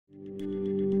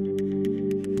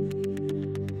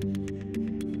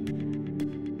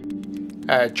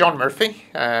John Murphy,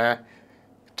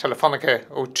 Telefonica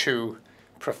O2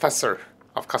 Professor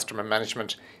of Customer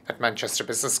Management at Manchester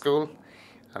Business School,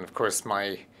 and of course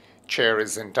my chair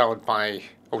is endowed by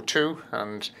O2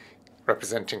 and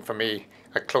representing for me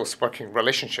a close working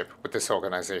relationship with this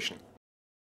organisation.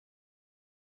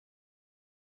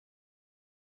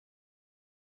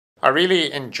 I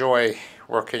really enjoy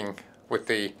working with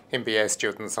the MBA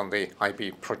students on the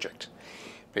IB project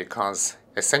because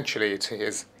essentially it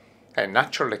is a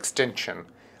natural extension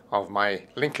of my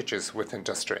linkages with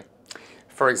industry.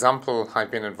 For example, I've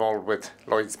been involved with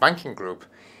Lloyds Banking Group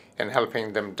in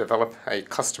helping them develop a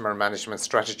customer management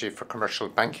strategy for commercial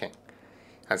banking.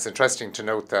 And it's interesting to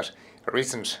note that a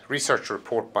recent research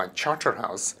report by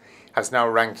Charterhouse has now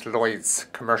ranked Lloyds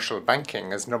commercial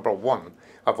banking as #1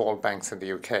 of all banks in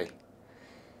the UK.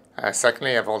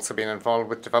 Secondly, I've also been involved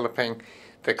with developing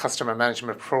the customer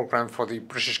management program for the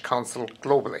British Council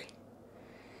globally.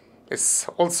 It's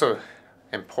also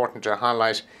important to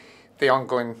highlight the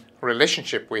ongoing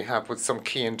relationship we have with some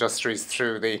key industries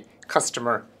through the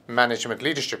Customer Management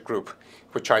Leadership Group,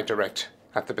 which I direct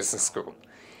at the business school.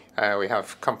 We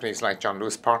have companies like John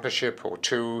Lewis Partnership,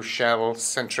 O2, Shell,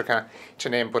 Centrica, to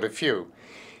name but a few.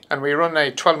 And we run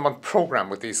a 12-month program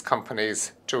with these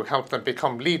companies to help them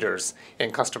become leaders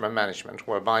in customer management,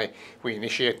 whereby we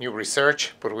initiate new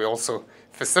research, but we also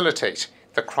facilitate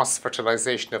the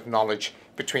cross-fertilization of knowledge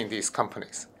between these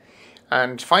companies.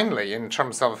 And finally, in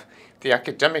terms of the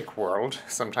academic world,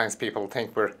 sometimes people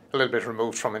think we're a little bit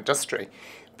removed from industry,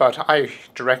 but I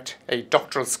direct a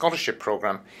doctoral scholarship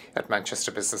program at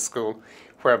Manchester Business School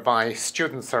whereby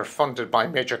students are funded by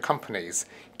major companies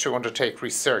to undertake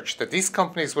research that these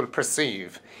companies will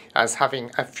perceive as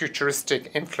having a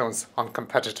futuristic influence on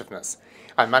competitiveness.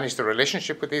 I manage the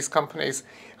relationship with these companies,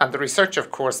 and the research, of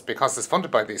course, because it's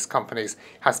funded by these companies,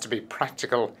 has to be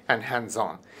practical and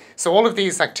hands-on. So all of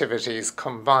these activities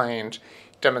combined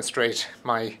demonstrate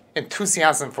my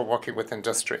enthusiasm for working with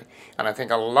industry, and I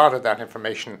think a lot of that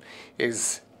information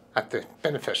is at the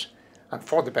benefit and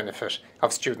for the benefit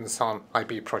of students on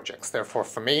IB projects. Therefore,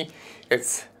 for me,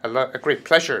 it's a great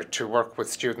pleasure to work with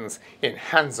students in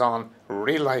hands-on,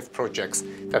 real-life projects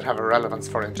that have a relevance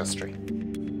for industry.